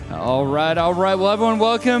All right. Well, everyone,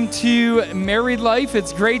 welcome to Married Life.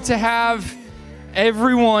 It's great to have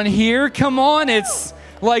everyone here. Come on, it's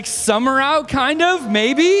like summer out, kind of,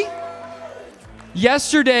 maybe.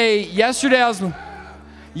 Yesterday I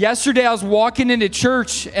was walking into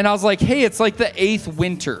church and I was like, hey, it's like the 8th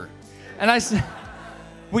winter. And I said,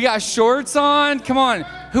 we got shorts on. Come on.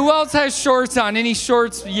 Who else has shorts on? Any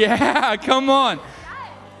shorts? Yeah, come on.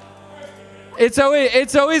 It's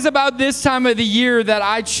always about this time of the year that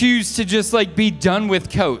I choose to just like be done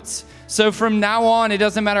with coats. So from now on, it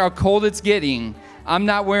doesn't matter how cold it's getting. I'm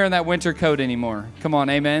not wearing that winter coat anymore. Come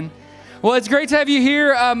on, amen. Well, it's great to have you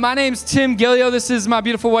here. My name's Tim Gilleo. This is my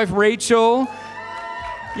beautiful wife, Rachel.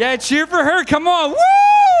 Yeah, cheer for her. Come on.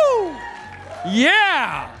 Woo!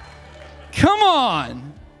 Yeah. Come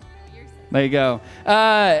on. There you go.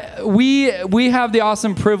 We have the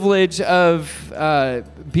awesome privilege of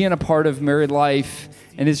being a part of Married Life,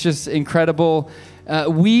 and it's just incredible.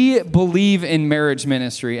 We believe in marriage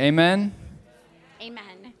ministry. Amen?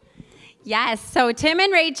 Amen. Yes. So Tim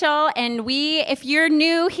and Rachel, and if you're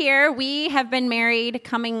new here, we have been married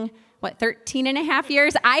 13 and a half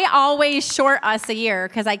years? I always short us a year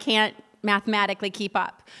because I can't mathematically keep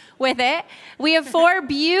up with it. We have 4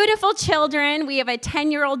 beautiful children. We have a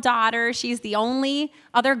 10-year-old daughter. She's the only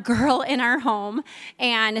other girl in our home.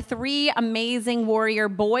 And 3 amazing warrior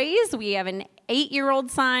boys. We have an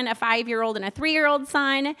 8-year-old son, a 5-year-old, and a 3-year-old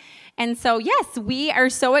son. And so, yes, we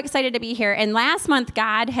are so excited to be here. And last month,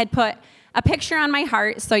 God had put a picture on my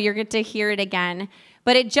heart, so you're going to hear it again.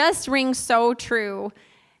 But it just rings so true.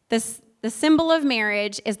 The symbol of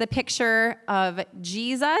marriage is the picture of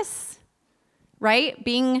Jesus, right?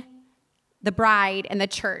 Being the bride and the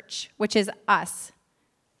church, which is us.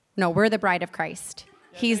 No, we're the bride of Christ.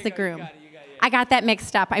 He's the groom. I got that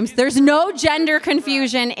mixed up. There's no gender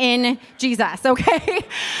confusion in Jesus, okay?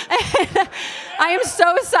 I am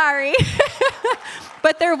so sorry.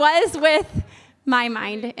 But there was with my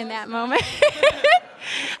mind in that moment.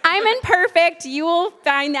 I'm imperfect. You will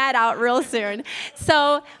find that out real soon.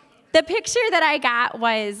 So the picture that I got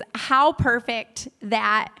was how perfect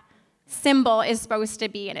that symbol is supposed to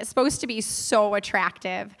be, and it's supposed to be so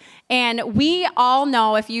attractive. And we all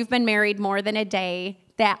know, if you've been married more than a day,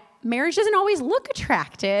 that marriage doesn't always look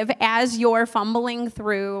attractive as you're fumbling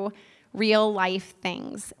through real life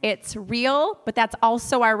things. It's real, but that's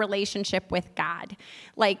also our relationship with God.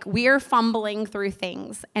 Like, we're fumbling through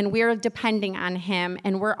things, and we're depending on Him,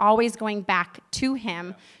 and we're always going back to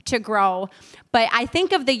Him to grow. But I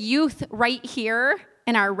think of the youth right here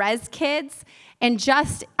and our res kids, and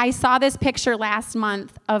I saw this picture last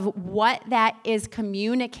month of what that is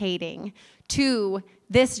communicating to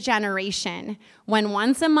this generation, when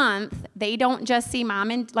once a month, they don't just see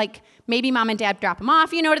maybe mom and dad drop them off,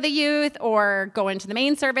 to the youth or go into the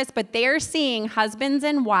main service, but they're seeing husbands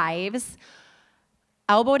and wives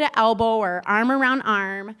elbow to elbow or arm around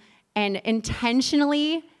arm and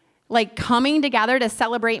intentionally coming together to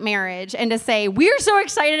celebrate marriage and to say, we're so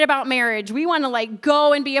excited about marriage. We want to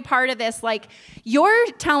go and be a part of this.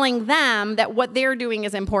 You're telling them that what they're doing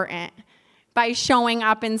is important by showing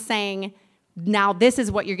up and saying, now this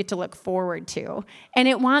is what you get to look forward to. And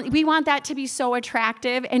we want that to be so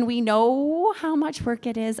attractive, and we know how much work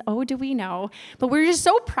it is. Oh, do we know? But we're just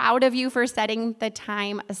so proud of you for setting the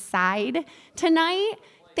time aside tonight.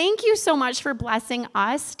 Thank you so much for blessing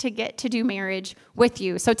us to get to do marriage with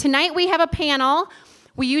you. So tonight we have a panel.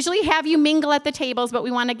 We usually have you mingle at the tables, but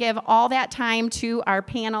we want to give all that time to our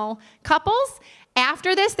panel couples.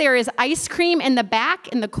 After this, there is ice cream in the back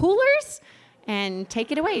in the coolers. And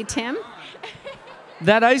take it away, Tim.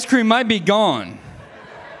 That ice cream might be gone.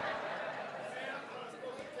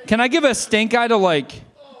 Can I give a stink eye to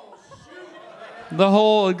the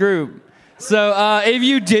whole group? So if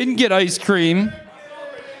you didn't get ice cream,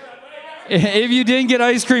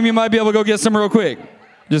 you might be able to go get some real quick.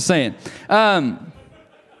 Just saying.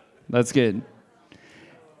 That's good.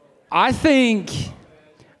 I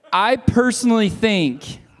personally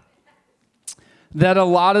think that a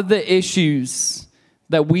lot of the issues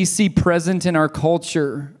that we see present in our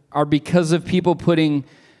culture are because of people putting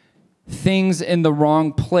things in the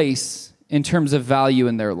wrong place in terms of value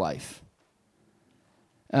in their life.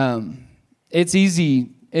 It's easy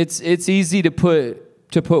to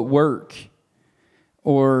put work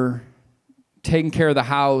or taking care of the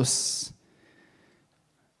house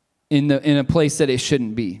in a place that it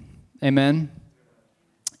shouldn't be. Amen.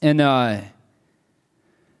 And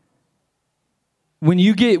when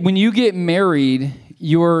you get married,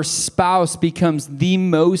 your spouse becomes the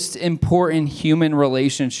most important human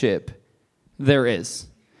relationship there is,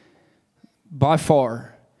 by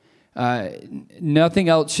far. Nothing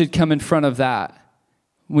else should come in front of that.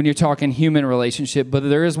 when you're talking human relationship, but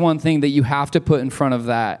there is one thing that you have to put in front of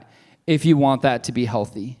that if you want that to be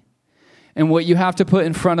healthy. And what you have to put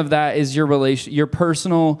in front of that is your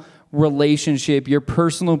personal relationship, your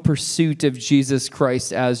personal pursuit of Jesus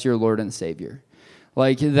Christ as your Lord and Savior.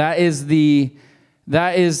 Like that is the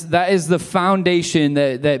foundation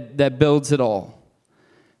that builds it all.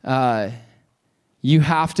 You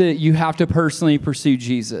have to personally pursue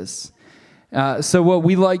Jesus. So what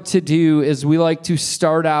we like to do is we like to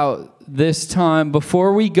start out this time,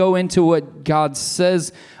 before we go into what God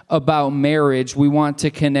says about marriage, we want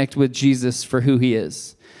to connect with Jesus for who he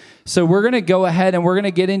is. So we're going to go ahead and we're going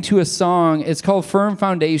to get into a song. It's called Firm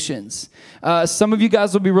Foundations. Some of you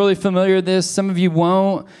guys will be really familiar with this. Some of you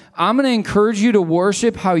won't. I'm going to encourage you to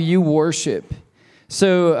worship how you worship.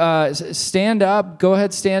 So stand up, go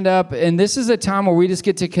ahead, stand up. And this is a time where we just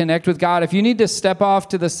get to connect with God. If you need to step off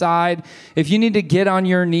to the side, if you need to get on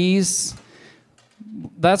your knees,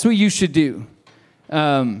 that's what you should do.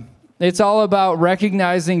 It's all about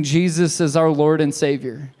recognizing Jesus as our Lord and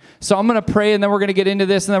Savior. So I'm going to pray, and then we're going to get into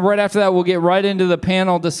this. And then right after that, we'll get right into the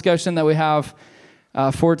panel discussion that we have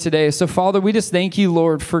for today. So, Father, we just thank you,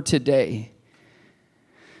 Lord, for today.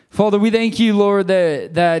 Father, we thank you, Lord,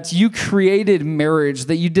 that you created marriage,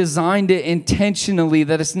 that you designed it intentionally,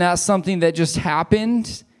 that it's not something that just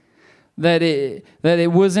happened, that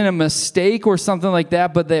it wasn't a mistake or something like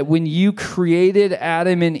that, but that when you created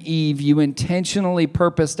Adam and Eve, you intentionally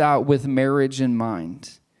purposed out with marriage in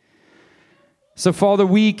mind. So, Father,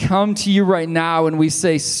 we come to you right now and we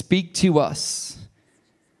say, speak to us.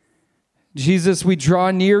 Jesus, we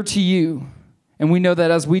draw near to you. And we know that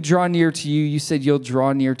as we draw near to you, you said you'll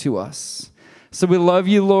draw near to us. So we love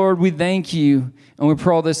you, Lord. We thank you. And we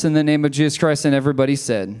pray all this in the name of Jesus Christ. And everybody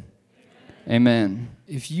said, Amen.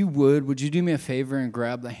 If you would you do me a favor and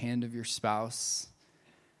grab the hand of your spouse?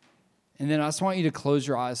 And then I just want you to close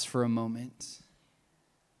your eyes for a moment.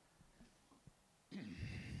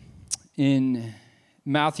 In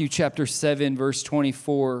Matthew chapter 7, verse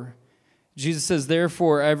 24, Jesus says,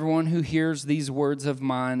 therefore, everyone who hears these words of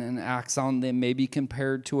mine and acts on them may be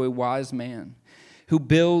compared to a wise man who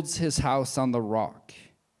builds his house on the rock.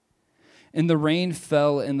 And the rain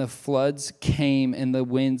fell, and the floods came, and the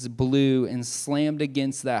winds blew and slammed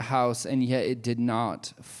against that house, and yet it did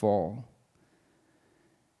not fall.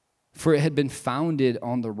 For it had been founded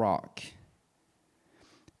on the rock.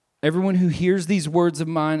 Everyone who hears these words of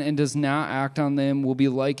mine and does not act on them will be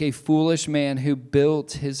like a foolish man who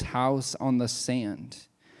built his house on the sand.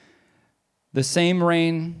 The same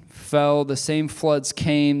rain fell, the same floods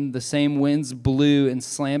came, the same winds blew and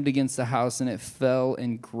slammed against the house, and it fell,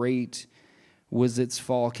 and great was its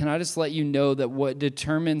fall. Can I just let you know that what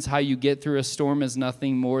determines how you get through a storm is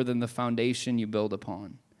nothing more than the foundation you build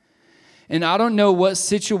upon? And I don't know what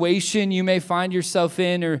situation you may find yourself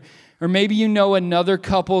in, or maybe you know another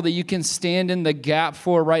couple that you can stand in the gap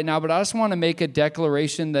for right now, but I just want to make a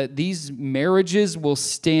declaration that these marriages will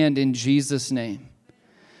stand in Jesus' name.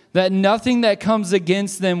 That nothing that comes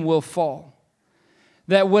against them will fall.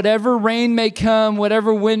 That whatever rain may come,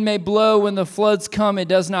 whatever wind may blow, when the floods come, it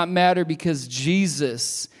does not matter because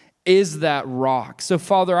Jesus is that rock. So,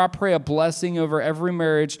 Father, I pray a blessing over every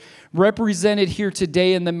marriage represented here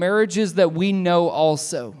today and the marriages that we know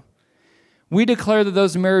also. We declare that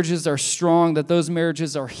those marriages are strong, that those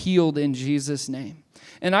marriages are healed in Jesus' name.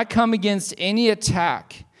 And I come against any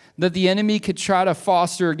attack that the enemy could try to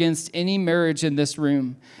foster against any marriage in this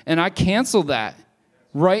room. And I cancel that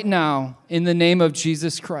right now in the name of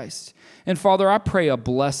Jesus Christ. And Father, I pray a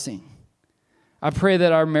blessing. I pray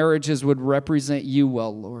that our marriages would represent you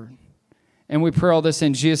well, Lord. And we pray all this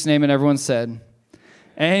in Jesus' name, and everyone said,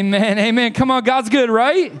 amen, amen. Come on, God's good,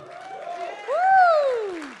 right?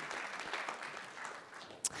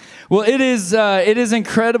 Well, it is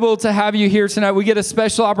incredible to have you here tonight. We get a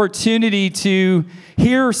special opportunity to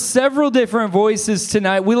hear several different voices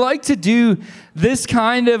tonight. We like to do this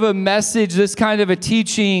kind of a message, this kind of a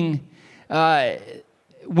teaching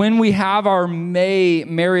when we have our May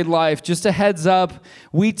married life. Just a heads up,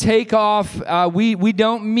 we take off. We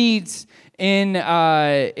don't meet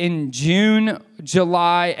in June,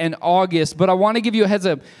 July, and August. But I want to give you a heads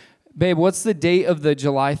up. Babe, what's the date of the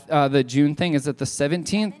the June thing? Is it the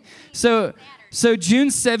 17th? So June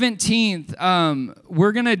 17th,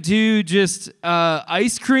 we're going to do just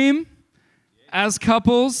ice cream as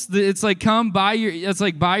couples. It's like buy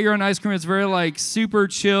your own ice cream. It's very like super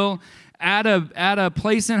chill at a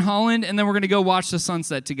place in Holland, and then we're going to go watch the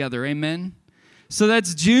sunset together. Amen. So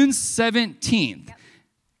that's June 17th.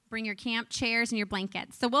 Bring your camp chairs and your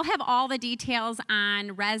blankets. So we'll have all the details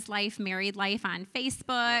on Res Life, Married Life on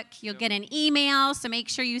Facebook. You'll get an email, so make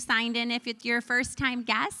sure you signed in. If it's your first-time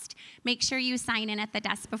guest, make sure you sign in at the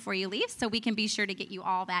desk before you leave so we can be sure to get you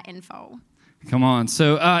all that info. Come on.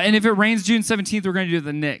 So, and if it rains June 17th, we're going to do it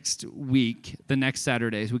the next week, the next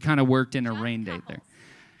Saturdays. We kind of worked in a rain date there.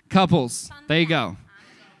 Couples. There you go.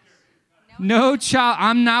 No child.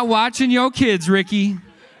 I'm not watching your kids, Ricky.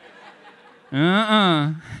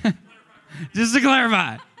 Just to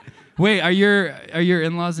clarify. Wait, are your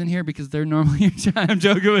in-laws in here? Because they're normally your child. I'm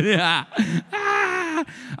joking with you. All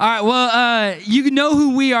right, well, you know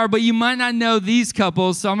who we are, but you might not know these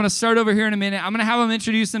couples. So I'm going to start over here in a minute. I'm going to have them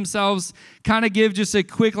introduce themselves, kind of give just a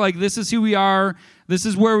quick, this is who we are, this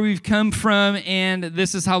is where we've come from, and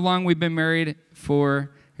this is how long we've been married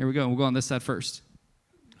for. Here we go. We'll go on this side first.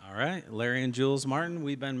 All right, Larry and Jules Martin.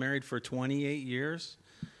 We've been married for 28 years.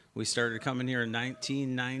 We started coming here in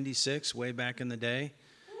 1996, way back in the day,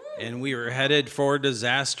 and we were headed for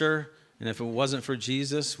disaster. And if it wasn't for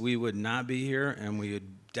Jesus, we would not be here, and we would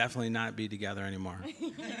definitely not be together anymore. There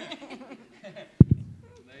you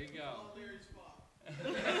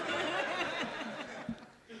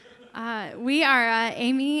go. We are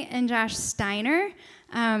Amy and Josh Steiner.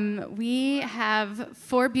 We have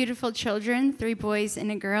 4 beautiful children, 3 boys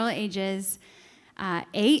and a girl, ages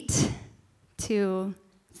 8 to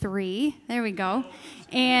 3. There we go.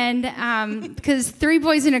 And because 3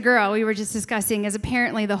 boys and a girl, we were just discussing, is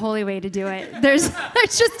apparently the holy way to do it. There's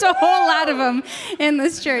just a whole lot of them in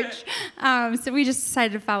this church. So we just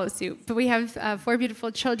decided to follow suit. But we have 4 beautiful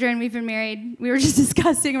children. We've been married. We were just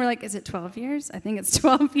discussing. We're like, is it 12 years? I think it's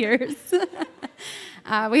 12 years.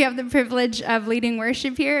 We have the privilege of leading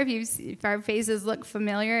worship here. If our faces look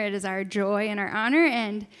familiar, it is our joy and our honor.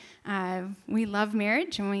 And we love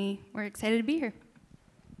marriage, and we're excited to be here.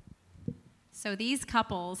 So these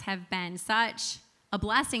couples have been such a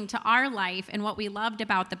blessing to our life, and what we loved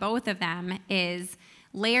about the both of them is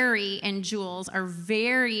Larry and Jules are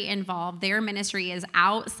very involved. Their ministry is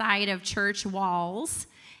outside of church walls,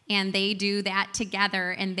 and they do that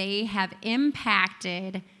together, and they have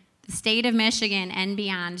impacted the state of Michigan and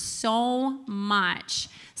beyond so much.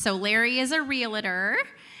 So Larry is a realtor,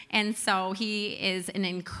 and so he is an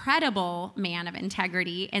incredible man of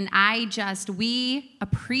integrity, and we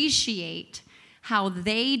appreciate how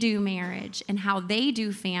they do marriage and how they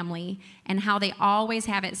do family and how they always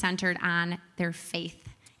have it centered on their faith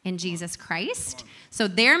in Jesus Christ. So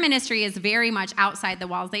their ministry is very much outside the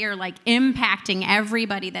walls. They are impacting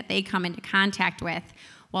everybody that they come into contact with.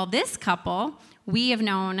 Well, this couple, we have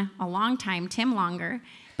known a long time, Tim longer,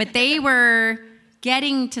 but they were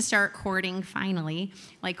getting to start courting finally.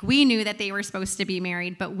 We knew that they were supposed to be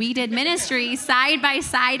married, but we did ministry side by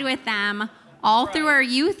side with them all through our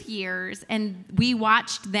youth years, and we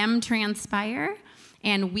watched them transpire,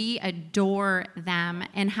 and we adore them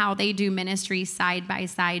and how they do ministry side by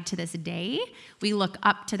side to this day. We look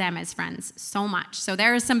up to them as friends so much. So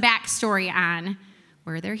there is some backstory on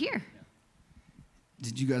where they're here.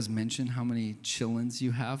 Did you guys mention how many chillins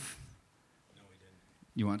you have? No, we didn't.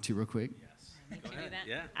 You want to real quick? Yes. Go ahead.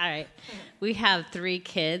 Yeah. All right. We have 3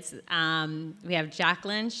 kids. We have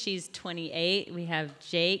Jacqueline. She's 28. We have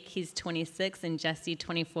Jake. He's 26. And Jesse,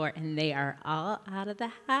 24. And they are all out of the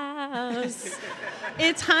house.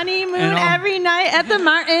 It's honeymoon every night at the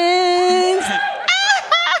Martins.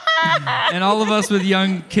 And all of us with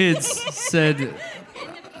young kids said,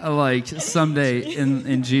 someday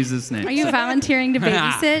in Jesus' name. Are you volunteering to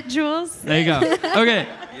babysit, Jules? There you go. Okay.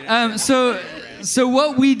 So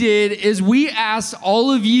what we did is we asked all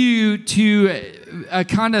of you to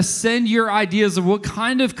kind of send your ideas of what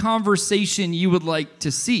kind of conversation you would like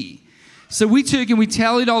to see. So we took and we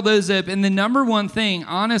tallied all those up, and the number one thing,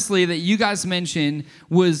 honestly, that you guys mentioned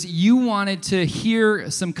was you wanted to hear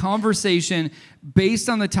some conversation based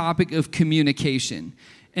on the topic of communication.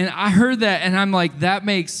 And I heard that, and I'm like, that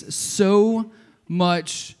makes so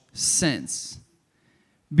much sense.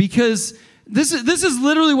 Because this is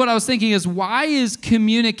literally what I was thinking is, why is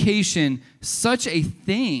communication such a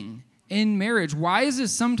thing in marriage? Why is it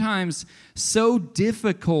sometimes so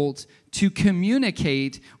difficult to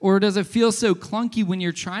communicate, or does it feel so clunky when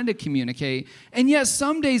you're trying to communicate? And yet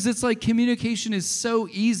some days it's like communication is so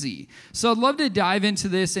easy. So I'd love to dive into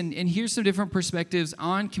this and hear some different perspectives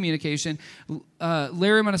on communication.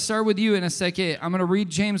 Larry, I'm going to start with you in a second. I'm going to read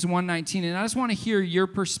James 1:19, and I just want to hear your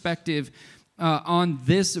perspective on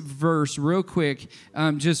this verse real quick,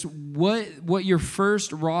 just what your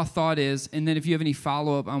first raw thought is, and then if you have any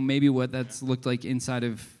follow-up on maybe what that's looked like inside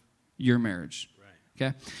of your marriage. Right.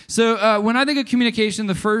 Okay? So when I think of communication,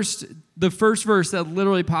 the first verse that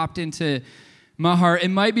literally popped into my heart. It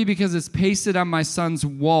might be because it's pasted on my son's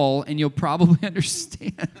wall, and you'll probably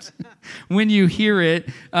understand when you hear it.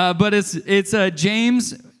 But it's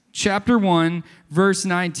James chapter 1, verse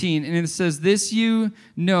 19, and it says, "This you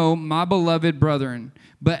know, my beloved brethren,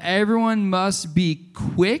 but everyone must be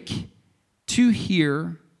quick to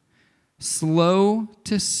hear, slow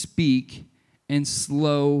to speak, and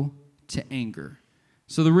slow to anger."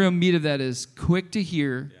 So the real meat of that is quick to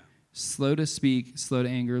hear, slow to speak, slow to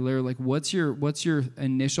anger. Larry, like, what's your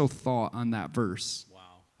initial thought on that verse?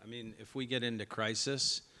 Wow. I mean, if we get into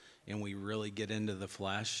crisis and we really get into the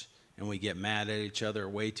flesh and we get mad at each other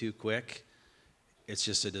way too quick, it's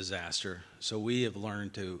just a disaster. So we have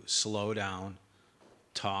learned to slow down,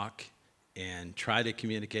 talk, and try to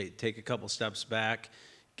communicate. Take a couple steps back,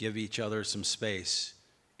 give each other some space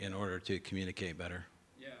in order to communicate better.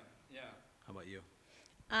 Yeah. How about you?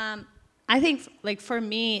 I think, like, for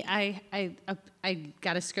me, I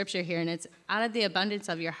got a scripture here, and it's, out of the abundance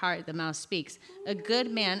of your heart, the mouth speaks. A good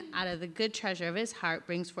man out of the good treasure of his heart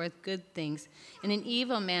brings forth good things, and an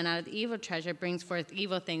evil man out of the evil treasure brings forth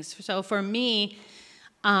evil things. So for me,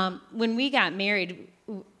 when we got married,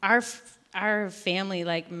 our family,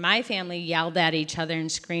 like my family, yelled at each other and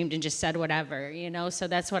screamed and just said whatever, so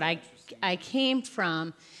that's what I came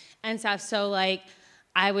from and stuff. So, like,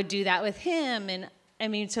 I would do that with him,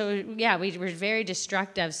 and we were very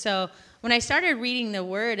destructive. So when I started reading the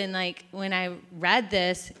Word, and, like, when I read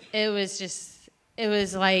this, it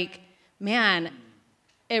was like, man,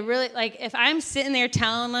 it really, like, if I'm sitting there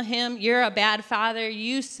telling him, "You're a bad father,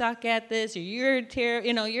 you suck at this, or you're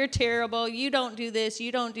terrible, you don't do this,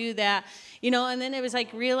 you don't do that," and then it was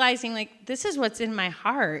like realizing, like, this is what's in my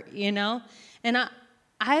heart, and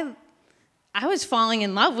I was falling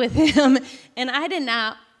in love with him, and I did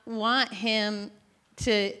not want him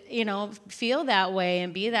to, feel that way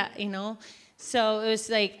and be that, So it was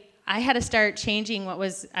like I had to start changing what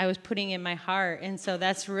I was putting in my heart. And so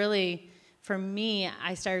that's really, for me,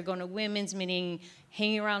 I started going to women's meeting,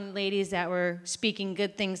 hanging around ladies that were speaking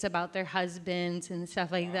good things about their husbands and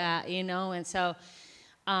stuff like that, And so,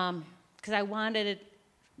 because I wanted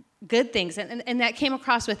good things. And that came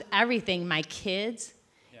across with everything, my kids.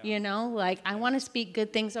 Like, I want to speak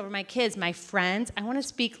good things over my kids, my friends. I want to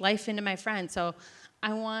speak life into my friends. So I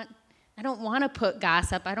don't want to put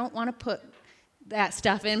gossip. I don't want to put that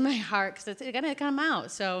stuff in my heart because it's going to come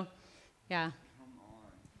out. So, yeah.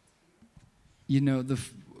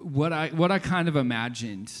 What I kind of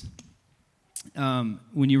imagined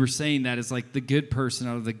when you were saying that is, like, the good person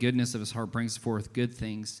out of the goodness of his heart brings forth good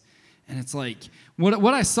things. And it's like,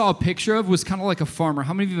 what I saw a picture of was kind of like a farmer.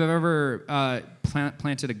 How many of you have ever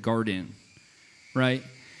planted a garden, right?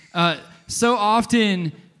 So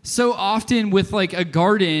often with, like, a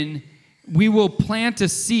garden, we will plant a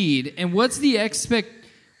seed. And what's the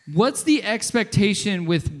expectation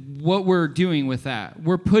with what we're doing with that?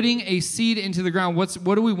 We're putting a seed into the ground.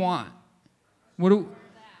 What do we want?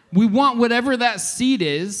 We want whatever that seed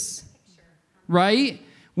is, right?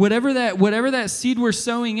 Whatever that seed we're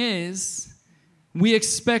sowing is, we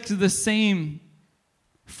expect the same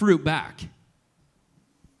fruit back.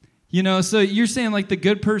 So you're saying, like, the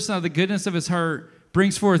good person out of the goodness of his heart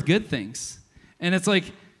brings forth good things. And it's like,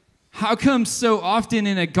 how come so often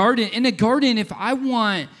in a garden, if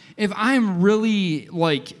I'm really,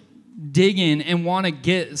 like, digging and want to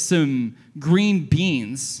get some green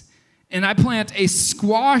beans, and I plant a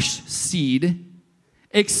squash seed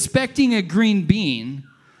expecting a green bean,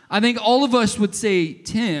 I think all of us would say,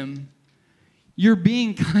 "Tim, you're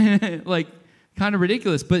being kind of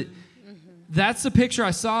ridiculous." But that's the picture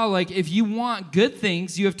I saw. Like, if you want good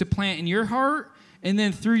things, you have to plant in your heart, and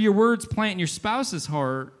then through your words, plant in your spouse's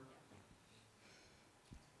heart.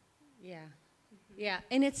 Yeah,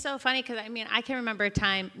 and it's so funny because, I can remember a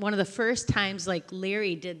time, one of the first times, like,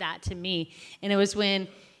 Larry did that to me, and it was when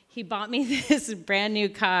he bought me this brand new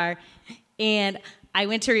car, and I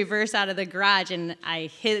went to reverse out of the garage, and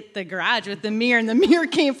I hit the garage with the mirror, and the mirror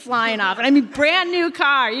came flying off. And brand new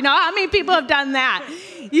car. How many people have done that?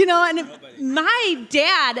 And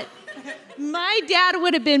my dad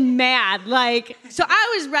would have been mad. Like, so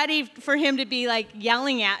I was ready for him to be, like,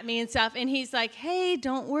 yelling at me and stuff. And he's like, "Hey,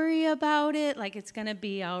 don't worry about it. Like, it's going to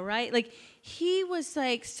be all right." Like, he was,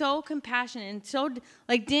 like, so compassionate and so,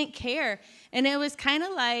 like, didn't care. And it was kind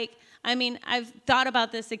of like, I've thought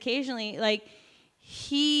about this occasionally, like,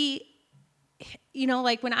 he,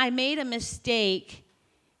 like, when I made a mistake,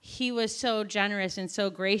 he was so generous and so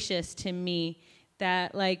gracious to me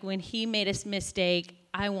that, like, when he made a mistake,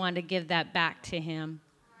 I wanted to give that back to him.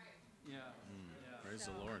 Yeah. Praise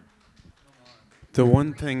the Lord. The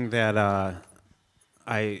one thing that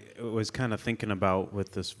I was kind of thinking about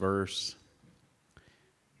with this verse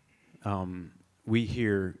we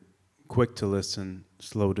hear quick to listen,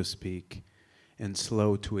 slow to speak, and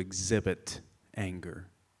slow to exhibit anger,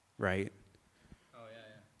 right? Oh,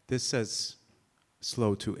 yeah. This says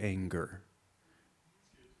slow to anger.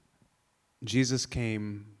 Jesus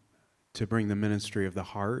came to bring the ministry of the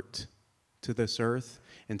heart to this earth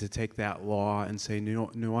and to take that law and say, you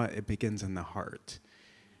know what? It begins in the heart.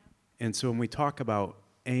 And so when we talk about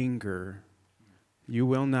anger, you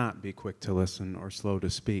will not be quick to listen or slow to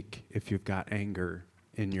speak if you've got anger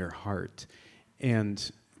in your heart.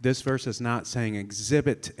 And this verse is not saying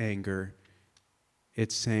exhibit anger.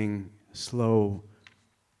 It's saying slow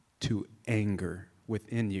to anger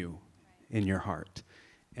within you, in your heart.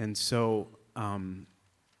 And so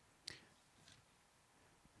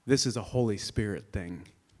this is a Holy Spirit thing,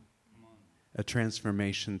 a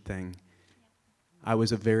transformation thing. I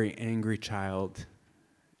was a very angry child,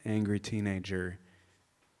 angry teenager.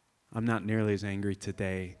 I'm not nearly as angry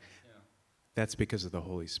today. Yeah. That's because of the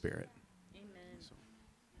Holy Spirit. Amen. That's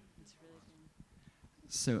really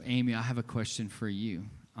good. So, Amy, I have a question for you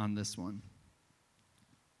on this one.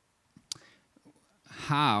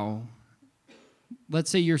 How, let's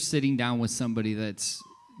say you're sitting down with somebody that's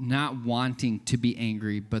not wanting to be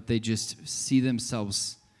angry, but they just see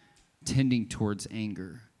themselves tending towards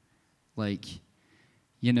anger. Like,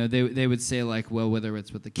 you know, they would say, like, well, whether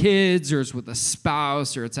it's with the kids or it's with a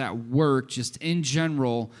spouse or it's at work, just in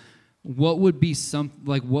general, what would be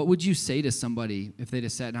what would you say to somebody if they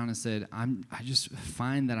just sat down and said, I just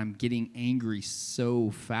find that I'm getting angry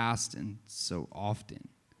so fast and so often?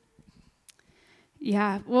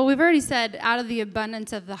 Yeah, well, we've already said out of the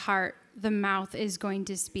abundance of the heart, the mouth is going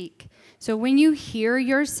to speak. So when you hear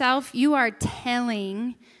yourself, you are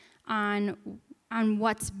telling on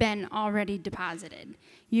what's been already deposited.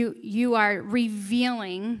 You are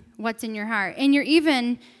revealing what's in your heart. And you're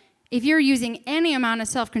even, if you're using any amount of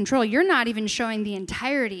self-control, you're not even showing the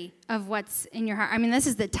entirety of what's in your heart. I mean, this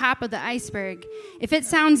is the top of the iceberg. If it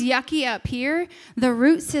sounds yucky up here, the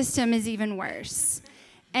root system is even worse.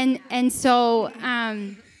 And so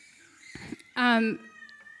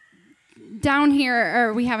down here,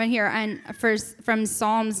 or we have it here from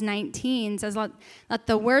Psalms 19, says, let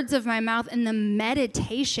the words of my mouth and the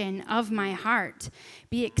meditation of my heart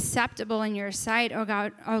be acceptable in your sight, O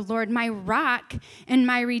God, O Lord, my rock and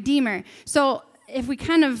my redeemer. So if we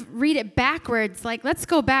kind of read it backwards, like, let's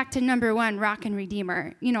go back to number one, rock and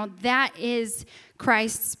redeemer. You know, that is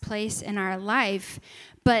Christ's place in our life.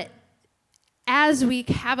 But as we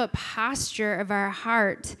have a posture of our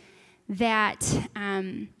heart that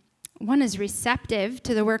one is receptive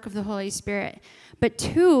to the work of the Holy Spirit, but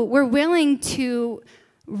two, we're willing to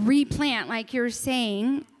replant, like you're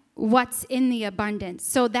saying, what's in the abundance.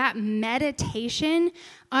 So that meditation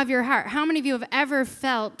of your heart. How many of you have ever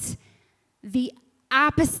felt the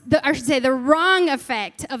opposite, I should say the wrong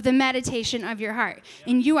effect of the meditation of your heart?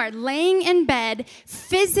 And you are laying in bed,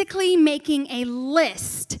 physically making a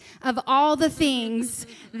list of all the things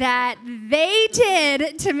that they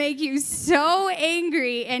did to make you so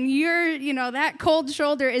angry, and that cold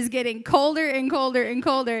shoulder is getting colder and colder and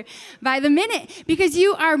colder by the minute because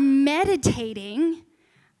you are meditating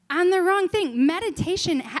on the wrong thing.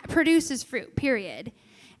 Meditation produces fruit, period.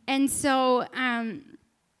 And so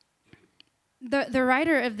the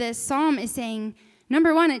writer of this psalm is saying,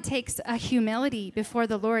 number one, it takes a humility before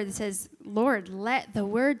the Lord that says, Lord, let the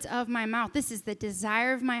words of my mouth, this is the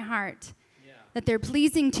desire of my heart, that they're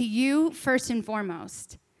pleasing to you first and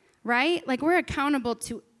foremost, right? Like, we're accountable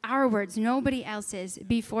to our words, nobody else's,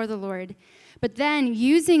 before the Lord. But then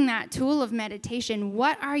using that tool of meditation,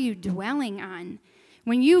 what are you dwelling on?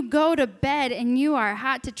 When you go to bed and you are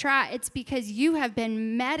hot to trot, it's because you have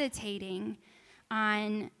been meditating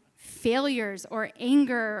on failures or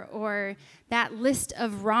anger or that list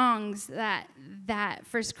of wrongs that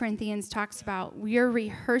 1 Corinthians talks about. We're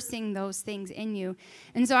rehearsing those things in you.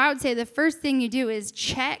 And so I would say the first thing you do is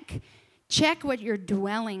check what you're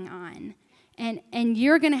dwelling on. And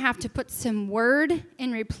you're going to have to put some word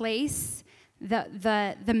and replace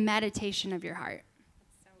the meditation of your heart.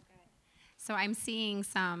 So I'm seeing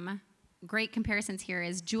some great comparisons here.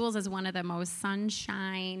 Is Jules is one of the most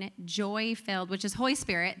sunshine, joy-filled, which is Holy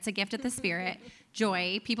Spirit. It's a gift of the Spirit.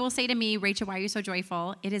 Joy. People say to me, Rachel, why are you so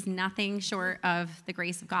joyful? It is nothing short of the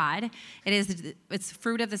grace of God. It's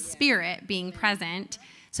fruit of the Spirit being present.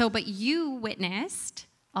 So, but you witnessed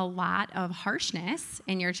a lot of harshness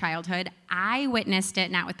in your childhood. I witnessed it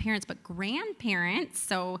not with parents, but grandparents.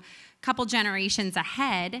 So a couple generations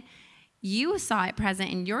ahead. You saw it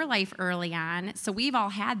present in your life early on, so we've all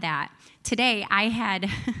had that. Today, I had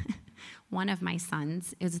one of my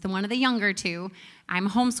sons, it was one of the younger two, I'm a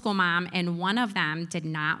homeschool mom, and one of them did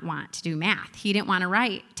not want to do math. He didn't want to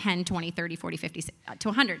write 10, 20, 30, 40, 50, to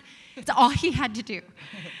 100. It's all he had to do.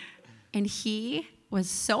 And he was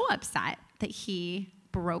so upset that he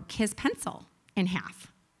broke his pencil in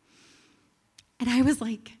half. And I was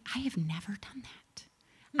like, I have never done that.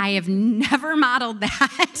 I have never modeled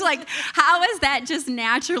that. Like, how is that just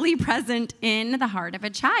naturally present in the heart of a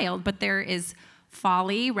child? But there is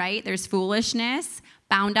folly, right? There's foolishness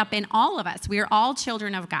bound up in all of us. We are all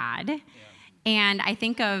children of God. Yeah. And I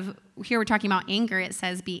think of, here we're talking about anger. It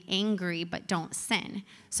says be angry, but don't sin.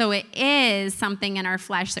 So it is something in our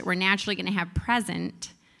flesh that we're naturally going to have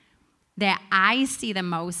present that I see the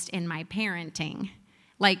most in my parenting.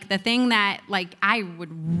 Like the thing that, like, I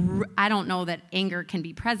don't know that anger can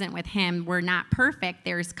be present with him. We're not perfect.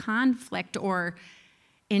 There's conflict or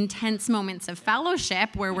intense moments of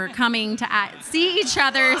fellowship where we're coming to see each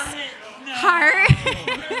other's heart.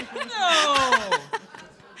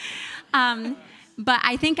 No. But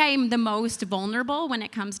I think I'm the most vulnerable when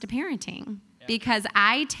it comes to parenting because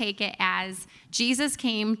I take it as Jesus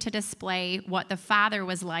came to display what the Father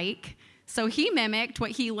was like. So he mimicked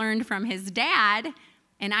what he learned from his dad.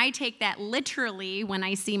 And I take that literally when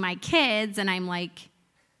I see my kids, and I'm like,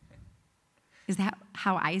 is that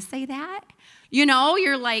how I say that? You know,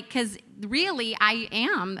 you're like, because really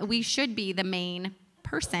we should be the main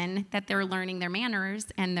person that they're learning their manners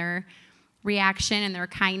and their reaction and their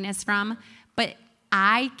kindness from. But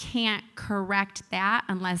I can't correct that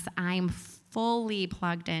unless I'm fully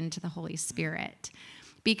plugged into the Holy Spirit.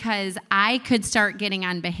 Because I could start getting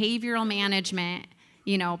on behavioral management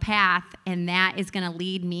path, and that is going to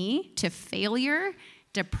lead me to failure,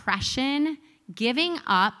 depression, giving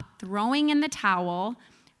up, throwing in the towel,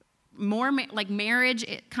 more like marriage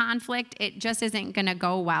conflict. It just isn't going to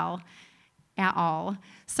go well at all.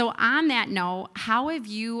 So on that note, how have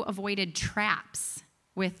you avoided traps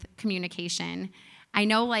with communication? I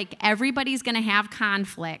know like everybody's going to have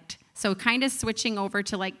conflict, so kind of switching over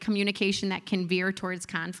to like communication that can veer towards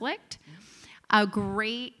conflict.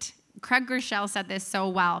 Craig Groeschel said this so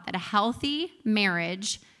well, that a healthy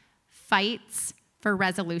marriage fights for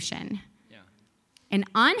resolution. Yeah. An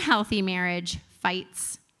unhealthy marriage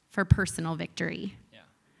fights for personal victory. Yeah.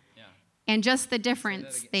 Yeah. And just the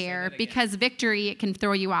difference there, because victory, it can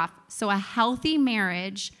throw you off. So a healthy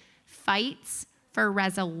marriage fights for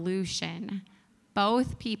resolution,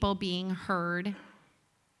 both people being heard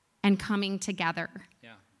and coming together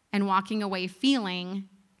and walking away feeling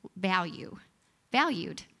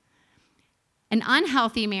valued. An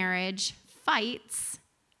unhealthy marriage fights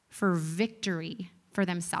for victory for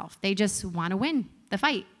themselves. They just want to win the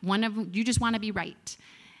fight. You just want to be right.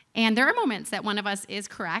 And there are moments that one of us is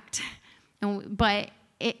correct, but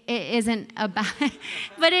it isn't about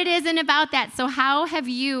that. So how have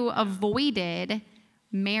you avoided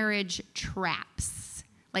marriage traps,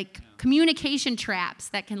 like communication traps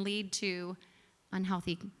that can lead to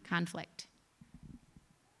unhealthy conflict?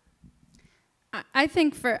 I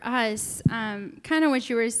think for us, kind of what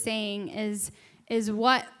you were saying is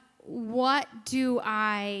what do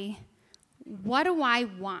I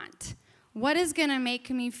want? What is going to make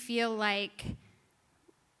me feel like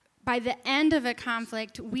by the end of a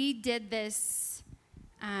conflict, we did this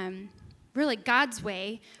really God's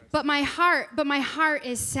way, but my heart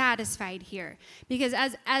is satisfied here because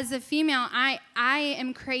as a female, I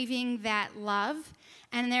am craving that love,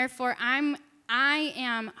 and therefore I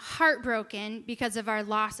am heartbroken because of our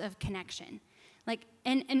loss of connection. Like,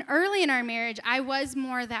 and early in our marriage, I was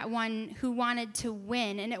more that one who wanted to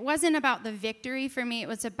win. And it wasn't about the victory for me. It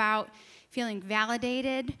was about feeling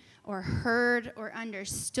validated or heard or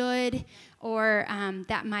understood or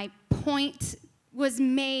that my point was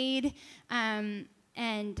made. And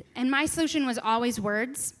my solution was always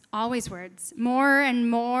words. More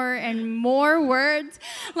and more and more words.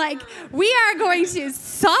 Like, we are going to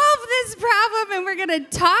solve this problem and we're going to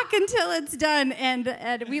talk until it's done. And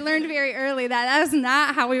we learned very early that was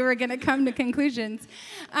not how we were going to come to conclusions.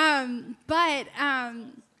 But I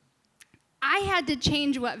had to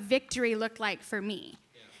change what victory looked like for me.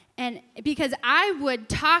 And because I would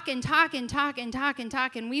talk and talk and talk and talk and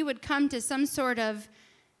talk, and we would come to some sort of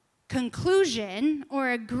conclusion or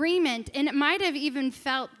agreement, and it might have even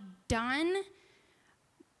felt done,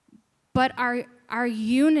 but our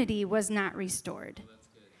unity was not restored.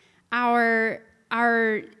 Our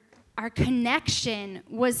connection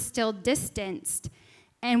was still distanced,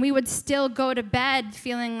 and we would still go to bed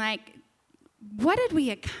feeling like, what did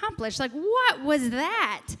we accomplish? Like, what was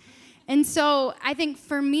that? And so I think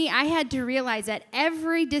for me, I had to realize that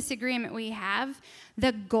every disagreement we have,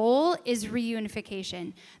 The goal is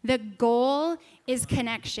reunification. The goal is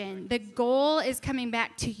connection. The goal is coming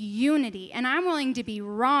back to unity. And I'm willing to be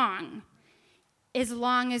wrong as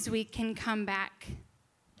long as we can come back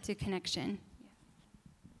to connection.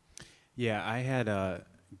 Yeah, I had a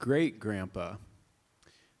great-grandpa.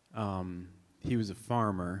 He was a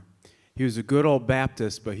farmer. He was a good old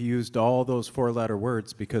Baptist, but he used all those four-letter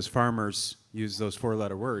words because farmers use those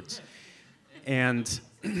four-letter words. And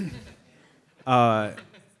I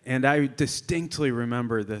distinctly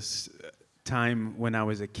remember this time when I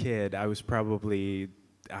was a kid. I was probably,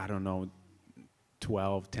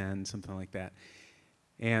 12, 10, something like that.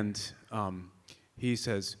 And he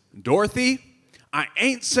says, "Dorothy, I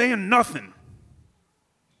ain't saying nothing."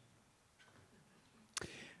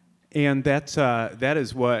 And that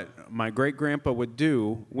is what my great-grandpa would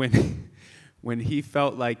do when he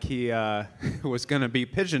felt like he was going to be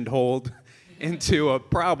pigeonholed into a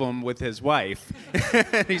problem with his wife.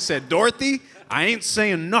 He said, "Dorothy, I ain't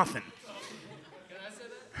saying nothing."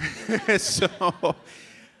 Can I say that?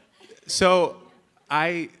 So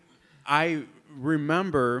I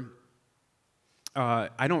remember,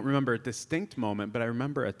 I don't remember a distinct moment, but I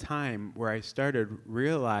remember a time where I started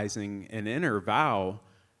realizing an inner vow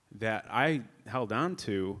that I held on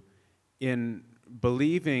to in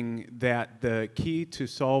believing that the key to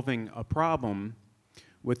solving a problem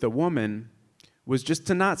with a woman was just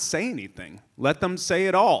to not say anything. Let them say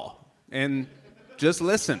it all and just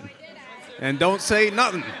listen and don't say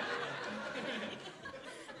nothing.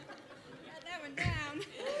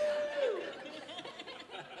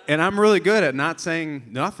 And I'm really good at not saying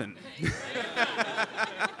nothing.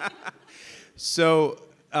 So,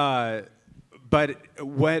 but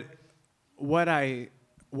what I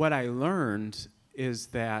learned is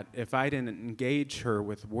that if I didn't engage her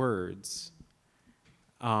with words,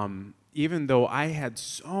 even though I had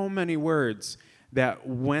so many words that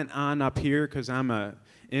went on up here because I'm an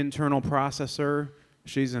internal processor,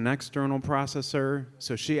 she's an external processor,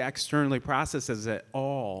 so she externally processes it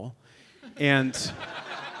all, and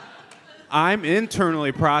I'm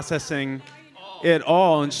internally processing it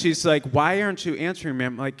all, and she's like, "Why aren't you answering me?"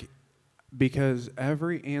 I'm like, "Because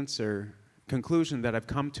every conclusion that I've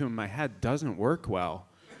come to in my head doesn't work well.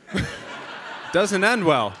 Doesn't end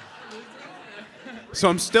well. So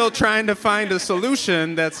I'm still trying to find a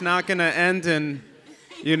solution that's not going to end in,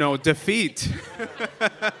 defeat."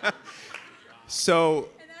 So,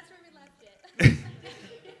 and that's where we left it.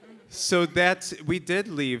 So we did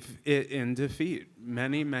leave it in defeat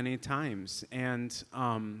many, many times, and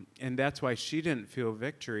that's why she didn't feel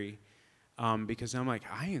victory, because I'm like,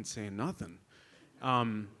 I ain't saying nothing.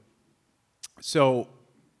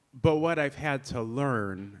 But what I've had to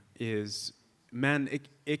learn is, men,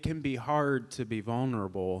 it can be hard to be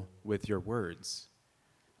vulnerable with your words.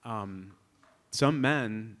 Some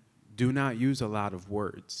men do not use a lot of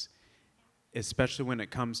words, especially when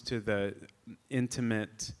it comes to the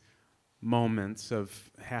intimate moments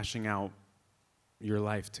of hashing out your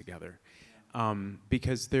life together,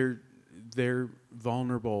 because they're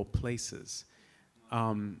vulnerable places.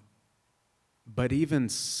 But even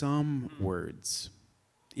some words,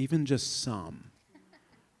 even just some,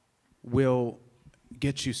 will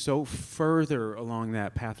get you so further along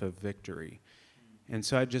that path of victory. And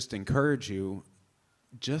so I just encourage you,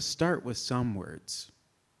 just start with some words.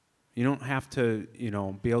 You don't have to,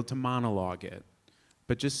 be able to monologue it,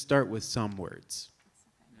 but just start with some words.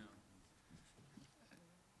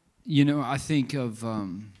 I think of,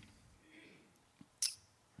 I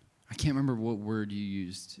can't remember what word you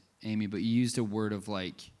used, Amy, but you used a word of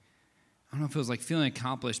I don't know if it was feeling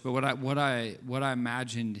accomplished, but what I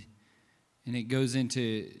imagined, and it goes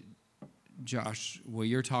into, Josh, what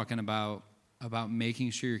you're talking about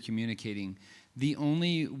making sure you're communicating. The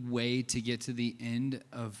only way to get to the end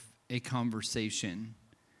of a conversation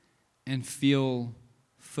and feel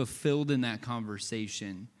fulfilled in that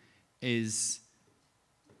conversation is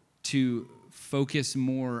to focus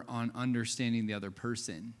more on understanding the other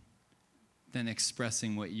person than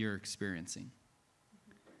expressing what you're experiencing.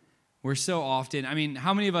 We're so often,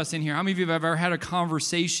 how many of us in here, how many of you have ever had a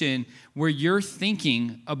conversation where you're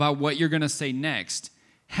thinking about what you're going to say next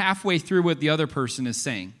halfway through what the other person is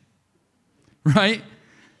saying? Right?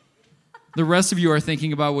 The rest of you are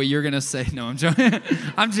thinking about what you're going to say. No, I'm joking.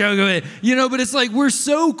 I'm joking with it. But it's we're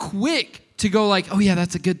so quick to go oh yeah,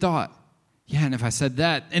 that's a good thought. Yeah, and if I said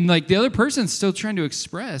that, and the other person's still trying to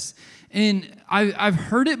express. And I've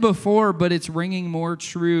heard it before, but it's ringing more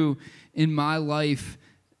true in my life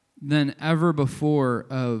than ever before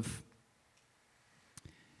of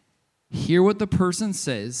hear what the person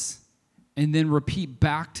says and then repeat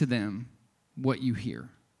back to them what you hear.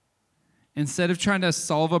 Instead of trying to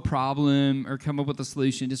solve a problem or come up with a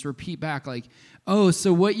solution, just repeat back like, oh,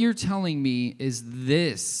 so what you're telling me is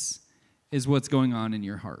this is what's going on in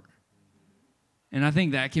your heart. And I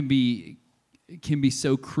think that can be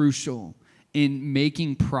so crucial in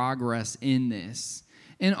making progress in this.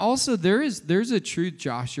 And also there's a truth,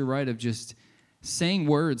 Josh, you're right, of just saying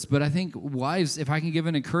words. But I think wives, if I can give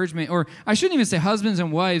an encouragement, or I shouldn't even say husbands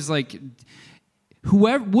and wives, like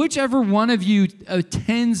whichever one of you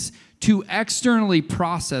tends to externally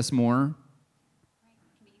process more.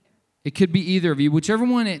 It could be either of you. Whichever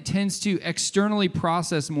one it tends to externally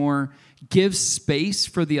process more, give space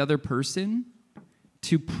for the other person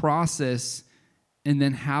to process and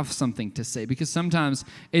then have something to say. Because sometimes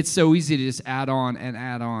it's so easy to just add on and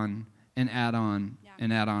add on and add on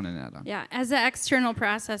and add on and add on. Yeah, as an external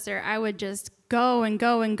processor, I would just go and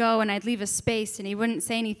go and go, and I'd leave a space, and he wouldn't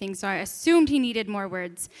say anything, so I assumed he needed more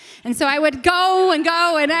words. And so I would go and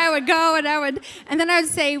go, and I would go, and then I would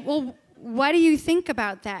say, well, what do you think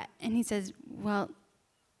about that? And he says, well,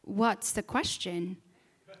 what's the question?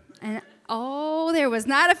 And there was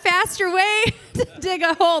not a faster way to dig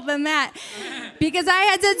a hole than that, because I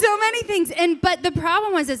had said so many things. But the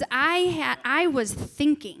problem was I was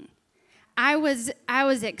thinking. I was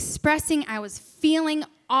expressing, I was feeling,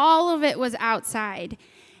 all of it was outside.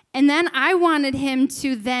 And then I wanted him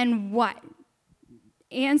to then what?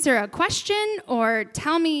 Answer a question or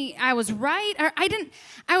tell me I was right? Or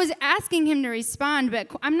I was asking him to respond, but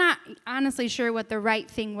I'm not honestly sure what the right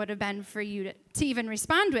thing would have been for you to even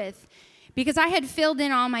respond with, because I had filled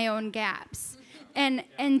in all my own gaps. And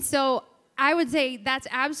so I would say that's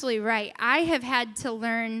absolutely right. I have had to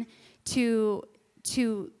learn to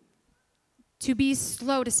be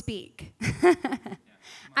slow to speak.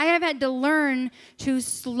 I have had to learn to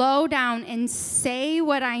slow down and say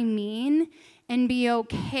what I mean and be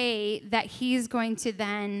okay that he's going to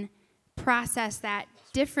then process that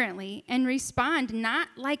differently and respond not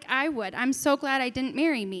like I would. I'm so glad I didn't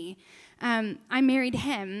marry me. I married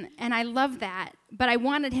him, and I love that, but I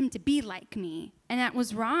wanted him to be like me, and that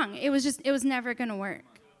was wrong. It was never going to work.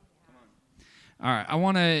 All right, I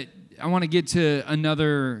want to get to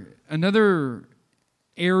another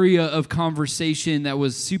area of conversation that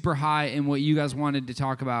was super high, and what you guys wanted to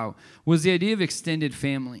talk about was the idea of extended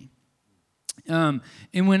family. And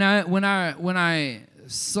when I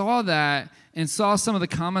saw that and saw some of the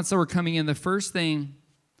comments that were coming in, the first thing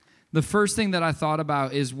that I thought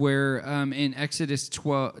about is where in Exodus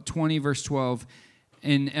 20 verse 12,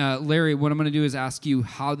 and Larry, what I'm going to do is ask you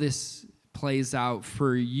how this plays out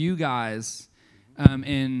for you guys.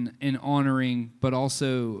 In honoring, but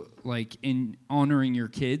also like in honoring your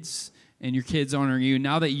kids and your kids honoring you.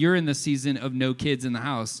 Now that you're in the season of no kids in the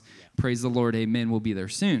house, praise the Lord, amen, we'll be there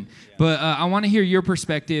soon. Yeah. But I want to hear your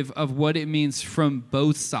perspective of what it means from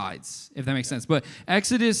both sides, if that makes sense. But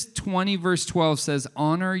Exodus 20 verse 12 says,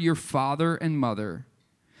 honor your father and mother,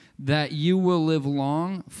 that you will live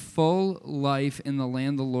long, full life in the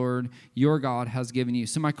land the Lord your God has given you.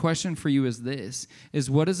 So my question for you is this,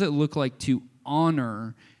 is what does it look like to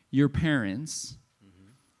honor your parents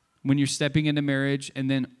when you're stepping into marriage, and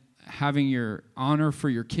then having your honor for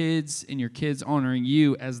your kids and your kids honoring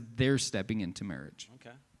you as they're stepping into marriage?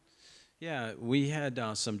 Okay. Yeah, we had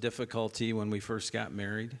some difficulty when we first got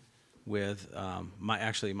married with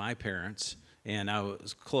my parents, and I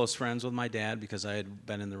was close friends with my dad because I had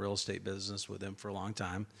been in the real estate business with him for a long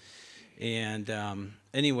time. And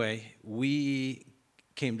anyway, we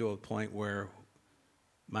came to a point where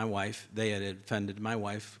they had offended my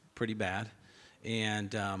wife pretty bad,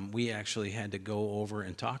 and we actually had to go over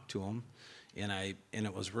and talk to them, and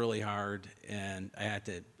it was really hard, and I had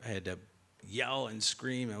to yell and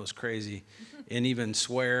scream. It was crazy, and even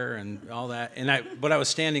swear and all that. But I was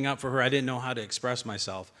standing up for her. I didn't know how to express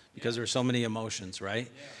myself because there were so many emotions, right?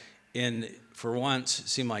 Yeah. And it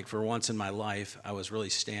seemed like for once in my life, I was really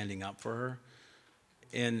standing up for her,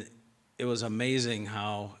 and it was amazing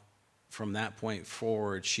how, from that point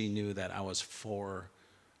forward, she knew that I was for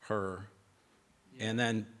her. Yeah. And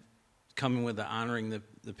then coming with the honoring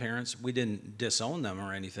the parents, we didn't disown them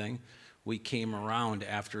or anything. We came around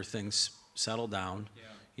after things settled down,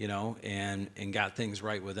 and got things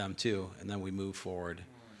right with them too. And then we moved forward.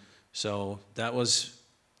 So that was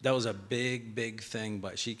a big thing,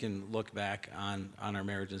 but she can look back on our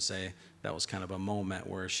marriage and say that was kind of a moment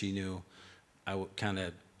where she knew I kind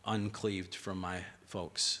of uncleaved from my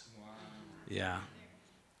folks. Yeah.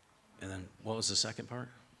 And then what was the second part?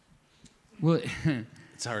 Well,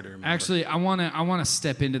 it's hard to remember. Actually, I want to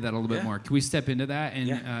step into that a little bit more. Can we step into that? And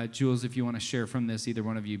yeah. Jules, if you want to share from this, either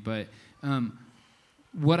one of you. But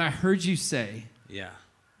what I heard you say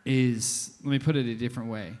is, let me put it a different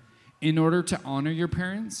way, in order to honor your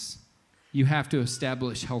parents, you have to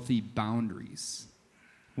establish healthy boundaries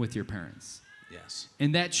with your parents. Yes.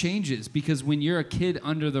 And that changes because when you're a kid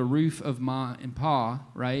under the roof of mom and pa,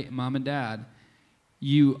 right, mom and dad,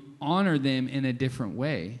 you honor them in a different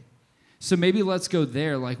way. So maybe let's go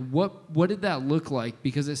there. Like, what did that look like?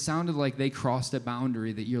 Because it sounded like they crossed a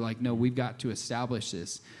boundary that you're like, no, we've got to establish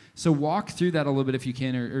this. So walk through that a little bit if you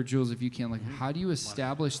can, or Jules, if you can. Like, how do you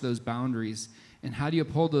establish those boundaries, and how do you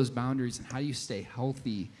uphold those boundaries, and how do you stay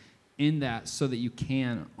healthy in that so that you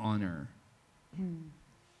can honor?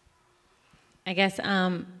 I guess,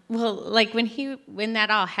 well, like when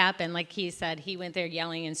that all happened, like he said, he went there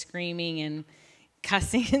yelling and screaming and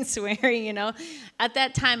cussing and swearing, you know. At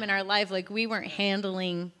that time in our life, like, we weren't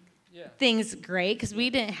handling things great because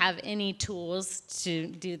we didn't have any tools to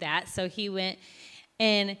do that. So he went,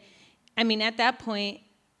 and I mean, at that point,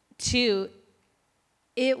 too,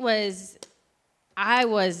 I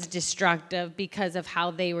was destructive because of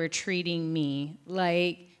how they were treating me.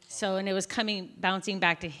 Like, so, and it was bouncing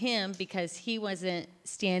back to him because he wasn't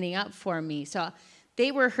standing up for me. So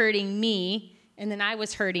they were hurting me, and then I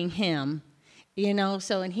was hurting him, you know.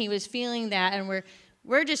 So, and he was feeling that, and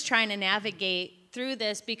we're just trying to navigate through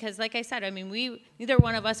this because, like I said, I mean, neither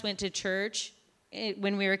one of us went to church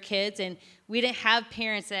when we were kids, and we didn't have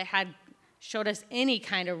parents that had showed us any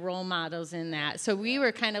kind of role models in that. So we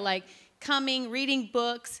were kind of like coming, reading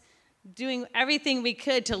books, doing everything we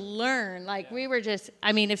could to learn. Like, we were just,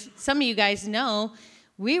 I mean, if some of you guys know,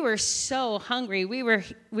 we were so hungry. We were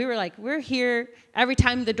like, we're here every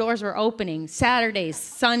time the doors were opening, Saturdays,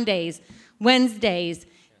 Sundays, Wednesdays,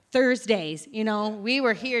 Thursdays, you know, we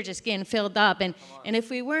were here just getting filled up. And if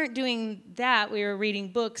we weren't doing that, we were reading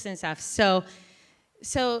books and stuff. So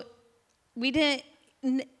we didn't,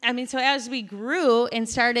 I mean, so as we grew and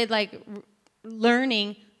started like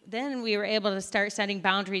learning, then we were able to start setting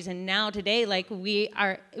boundaries. And now today, like, we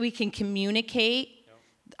can communicate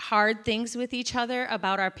hard things with each other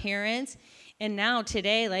about our parents. And now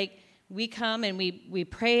today, like, we come and we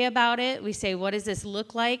pray about it. We say, what does this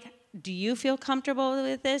look like? Do you feel comfortable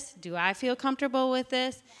with this? Do I feel comfortable with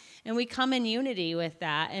this? And we come in unity with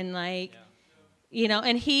that. And like, you know,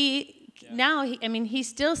 and he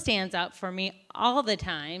still stands up for me all the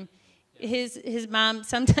time. His mom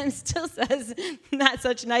sometimes still says not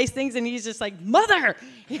such nice things, and he's just like, mother,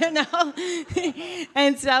 you know,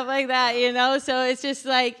 and stuff like that, you know. So it's just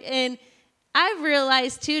like, and I've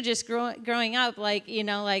realized too, just growing up, like, you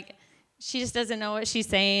know, like, she just doesn't know what she's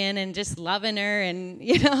saying, and just loving her, and,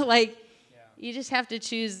 you know, like, you just have to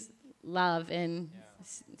choose love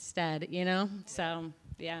instead, you know. So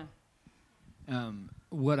yeah.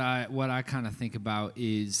 What I kind of think about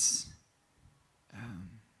is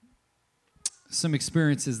some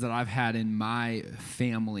experiences that I've had in my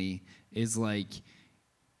family is like,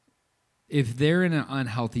 if they're in an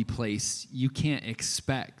unhealthy place, you can't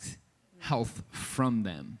expect health from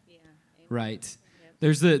them, right?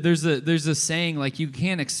 Yep. There's a saying, like, you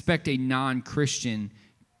can't expect a non-Christian,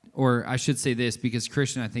 or I should say this, because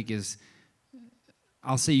Christian I think is,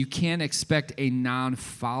 I'll say you can't expect a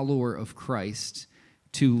non-follower of Christ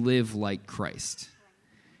to live like Christ.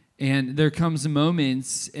 And there comes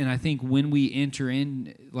moments, and I think when we enter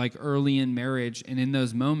in, like, early in marriage, and in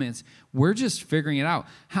those moments, we're just figuring it out.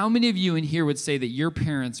 How many of you in here would say that your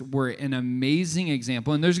parents were an amazing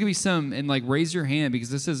example? And there's going to be some, and, like, raise your hand,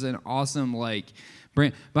 because this is an awesome, like,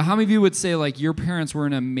 brand. But how many of you would say, like, your parents were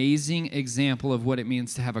an amazing example of what it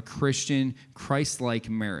means to have a Christian, Christ-like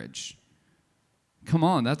marriage? Come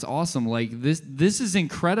on, that's awesome. Like, this is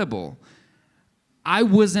incredible. I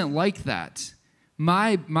wasn't like that.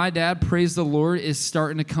 My dad, praise the Lord, is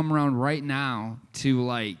starting to come around right now to,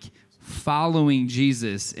 like, following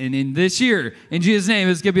Jesus. And in this year, in Jesus' name,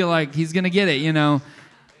 it's going to be like, he's going to get it, you know.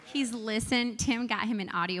 He's listened. Tim got him an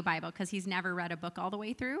audio Bible because he's never read a book all the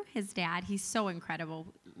way through. His dad, he's so incredible.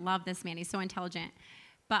 Love this man. He's so intelligent.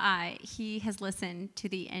 But he has listened to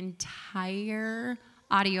the entire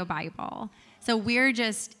audio Bible. So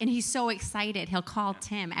and he's so excited. He'll call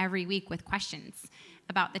Tim every week with questions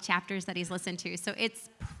about the chapters that he's listened to. So it's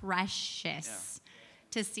precious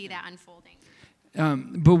to see that unfolding.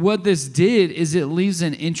 But what this did is it leaves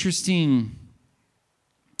an interesting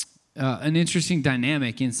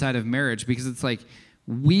dynamic inside of marriage, because it's like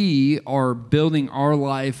we are building our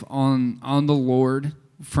life on the Lord,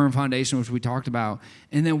 firm foundation, which we talked about,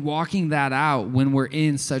 and then walking that out when we're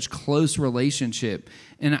in such close relationship.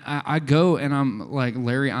 And I go and I'm like,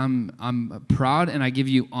 Larry, I'm proud, and I give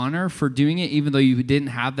you honor for doing it, even though you didn't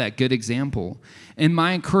have that good example. And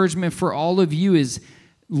my encouragement for all of you is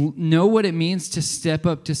know what it means to step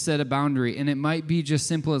up to set a boundary. And it might be just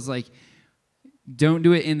simple as, like, Don't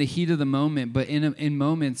do it in the heat of the moment, but in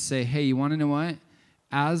moments say, hey, you want to know what?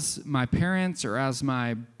 As my parents or as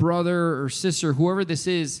my brother or sister, whoever this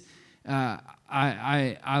is,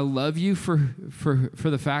 I love you for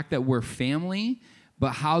the fact that we're family,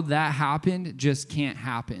 but how that happened just can't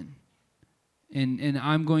happen. And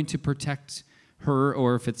I'm going to protect her,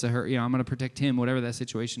 or if it's a her, I'm going to protect him, whatever that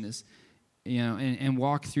situation is, and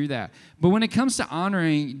walk through that. But when it comes to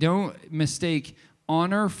honoring, don't mistake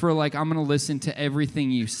honor for like, I'm going to listen to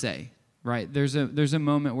everything you say, right? There's a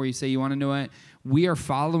moment where you say, you want to know what? We are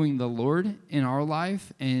following the Lord in our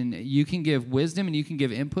life, and you can give wisdom and you can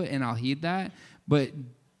give input, and I'll heed that. But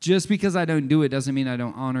just because I don't do it doesn't mean I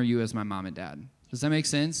don't honor you as my mom and dad. Does that make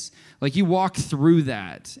sense? Like, you walk through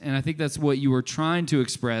that, and I think that's what you were trying to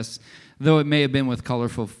express, though it may have been with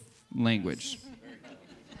colorful language.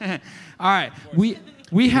 All right, we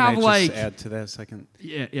have Can I like just add to that a second?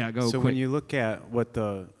 Yeah, go. So quick. when you look at what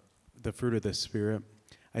the fruit of the Spirit,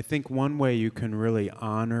 I think one way you can really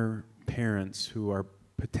honor parents who are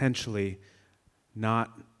potentially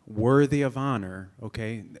not worthy of honor,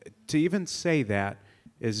 okay? To even say that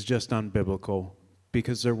is just unbiblical,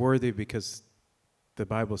 because they're worthy because the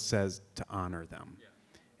Bible says to honor them. Yeah.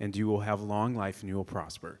 And you will have long life and you will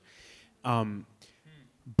prosper.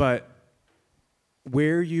 But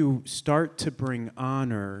where you start to bring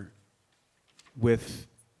honor with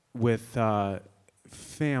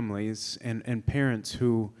families and parents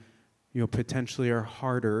who potentially are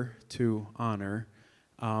harder to honor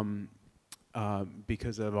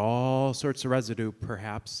because of all sorts of residue,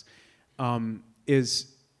 perhaps,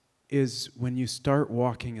 is when you start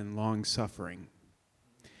walking in long suffering,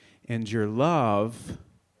 and your love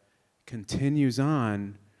continues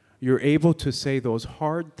on. You're able to say those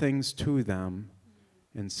hard things to them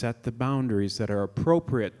and set the boundaries that are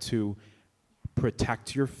appropriate to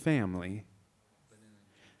protect your family,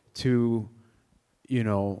 to,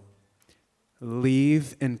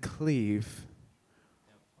 leave and cleave,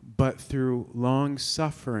 but through long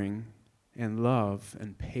suffering and love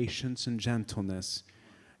and patience and gentleness,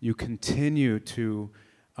 you continue to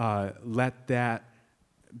let that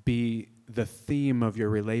be the theme of your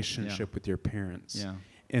relationship with your parents. Yeah.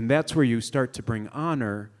 And that's where you start to bring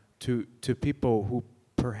honor to people who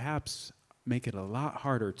perhaps make it a lot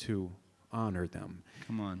harder to honor them.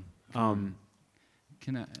 Come on.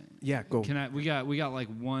 Can I? Yeah, go. Can I? We got like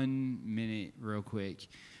 1 minute, real quick.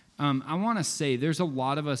 I want to say there's a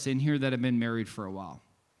lot of us in here that have been married for a while.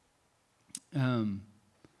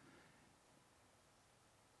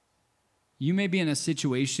 You may be in a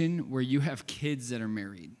situation where you have kids that are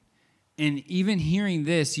married. And even hearing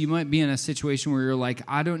this, you might be in a situation where you're like,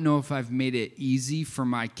 I don't know if I've made it easy for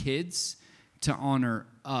my kids to honor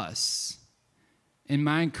us. And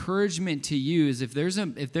my encouragement to you is if there's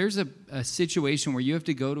a situation where you have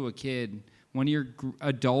to go to a kid, one of your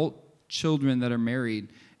adult children that are married,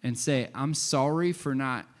 and say, I'm sorry for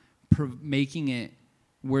not making it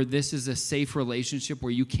where this is a safe relationship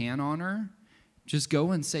where you can honor, just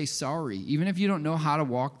go and say sorry, even if you don't know how to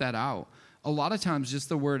walk that out. A lot of times, just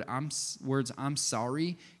the words "I'm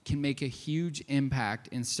sorry" can make a huge impact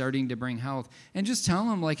in starting to bring health. And just tell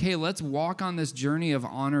them, like, hey, let's walk on this journey of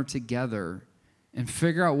honor together and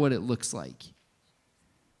figure out what it looks like.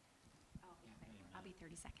 I'll be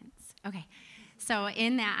 30 seconds. Okay. So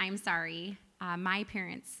in that, I'm sorry, my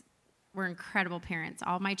parents were incredible parents.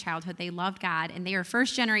 All my childhood, they loved God, and they were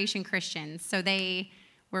first-generation Christians. So they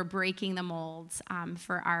were breaking the molds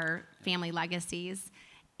for our family legacies.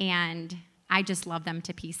 And I just love them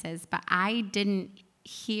to pieces. But I didn't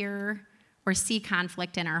hear or see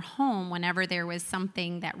conflict in our home. Whenever there was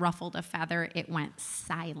something that ruffled a feather, it went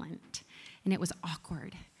silent. And it was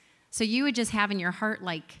awkward. So you would just have in your heart,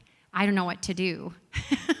 like, I don't know what to do.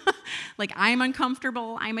 Like, I'm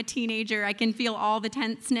uncomfortable. I'm a teenager. I can feel all the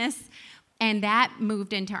tenseness. And that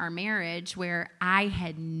moved into our marriage where I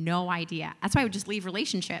had no idea. That's why I would just leave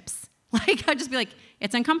relationships. Like, I'd just be like,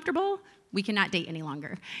 it's uncomfortable. We cannot date any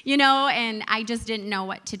longer, and I just didn't know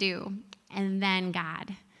what to do. And then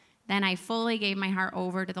God, then I fully gave my heart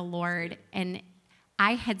over to the Lord, and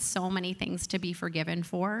I had so many things to be forgiven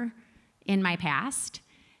for in my past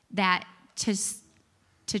that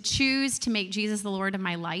to choose to make Jesus the Lord of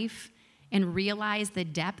my life and realize the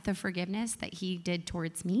depth of forgiveness that he did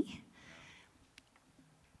towards me.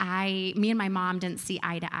 Me and my mom didn't see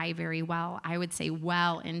eye to eye very well. I would say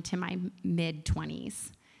well into my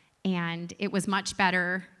mid-20s. And it was much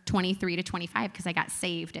better 23 to 25 because I got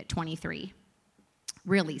saved at 23.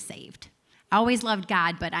 Really saved. I always loved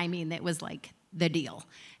God, but it was like the deal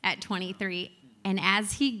at 23. And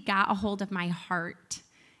as he got a hold of my heart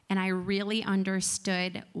and I really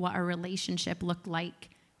understood what a relationship looked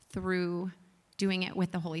like through doing it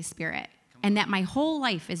with the Holy Spirit. And that my whole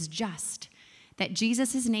life is just that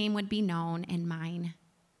Jesus' name would be known and mine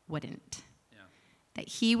wouldn't. Yeah. That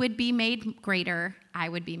he would be made greater, I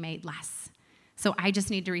would be made less. So I just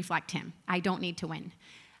need to reflect him. I don't need to win.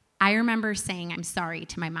 I remember saying I'm sorry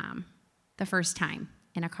to my mom the first time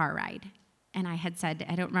in a car ride. And I had said,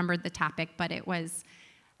 I don't remember the topic, but it was,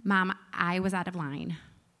 Mom, I was out of line.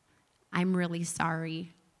 I'm really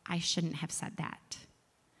sorry. I shouldn't have said that.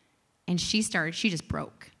 And she just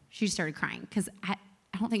broke. She started crying because I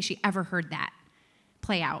don't think she ever heard that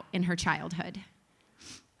play out in her childhood.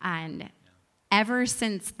 And ever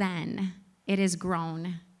since then, it has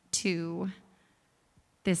grown to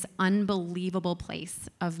this unbelievable place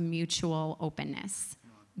of mutual openness.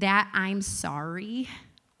 That I'm sorry,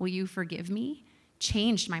 will you forgive me,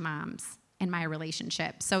 changed my mom's and my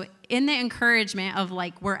relationship. So in the encouragement of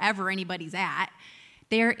like wherever anybody's at,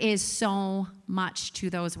 there is so much to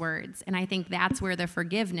those words. And I think that's where the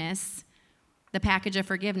forgiveness, the package of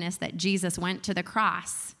forgiveness that Jesus went to the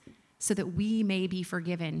cross so that we may be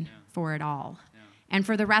forgiven for it all. Yeah. And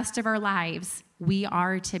for the rest of our lives, we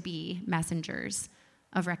are to be messengers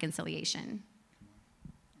of reconciliation.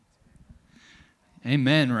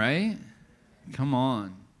 Amen, right? Come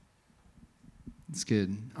on. That's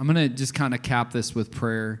good. I'm going to just kind of cap this with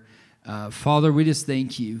prayer. Father, we just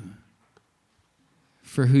thank you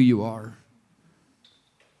for who you are.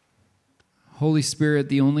 Holy Spirit,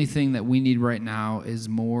 the only thing that we need right now is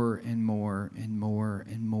more and more and more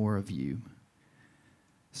and more of you.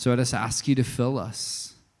 So I just ask you to fill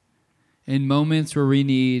us. In moments where we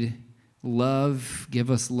need love,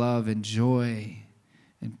 give us love and joy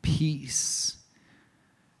and peace.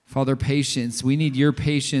 Father, patience. We need your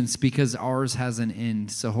patience because ours has an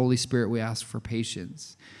end. So Holy Spirit, we ask for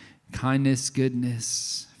patience, kindness,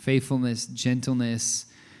 goodness, faithfulness, gentleness,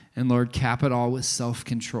 and Lord, cap it all with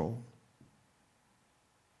self-control.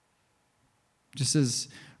 Just as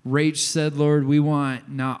Rach said, Lord, we want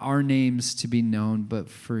not our names to be known, but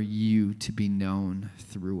for you to be known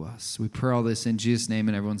through us. We pray all this in Jesus' name,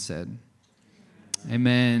 and everyone said,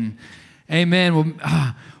 amen. Amen.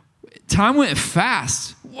 Well, time went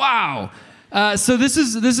fast. Wow. So this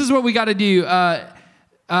is what we got to do.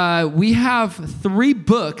 We have 3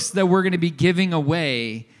 books that we're going to be giving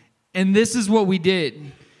away, and this is what we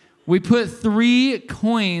did. We put 3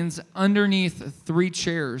 coins underneath 3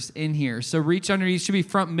 chairs in here. So reach underneath, should be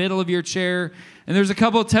front middle of your chair. And there's a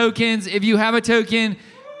couple of tokens. If you have a token,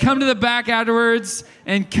 come to the back afterwards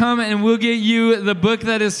and come and we'll get you the book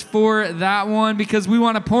that is for that one because we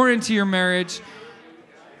want to pour into your marriage.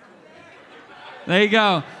 There you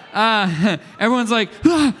go. Everyone's like,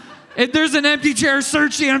 if there's an empty chair,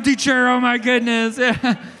 search the empty chair. Oh my goodness.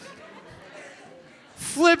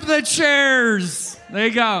 Flip the chairs. There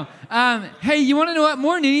you go. Hey, you want to know what?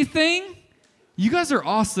 More than anything, you guys are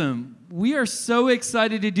awesome. We are so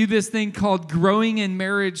excited to do this thing called Growing in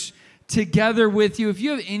Marriage together with you. If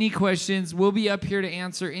you have any questions, we'll be up here to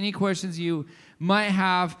answer any questions you might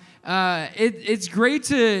have. It's great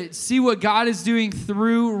to see what God is doing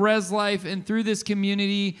through Res Life and through this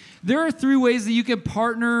community. There are 3 ways that you can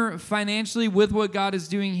partner financially with what God is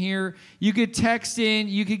doing here. You could text in,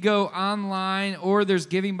 you could go online, or there's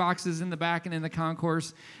giving boxes in the back and in the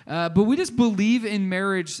concourse. But we just believe in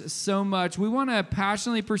marriage so much. We want to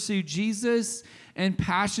passionately pursue Jesus and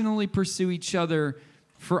passionately pursue each other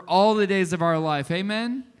for all the days of our life.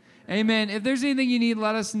 Amen? Amen. If there's anything you need,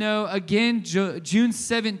 let us know. Again, June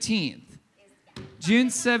 17th. June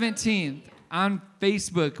 17th on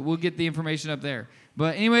Facebook. We'll get the information up there.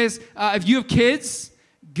 But anyways, if you have kids,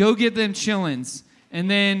 go get them chillins. And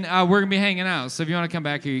then we're going to be hanging out. So if you want to come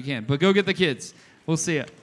back here, you can. But go get the kids. We'll see you.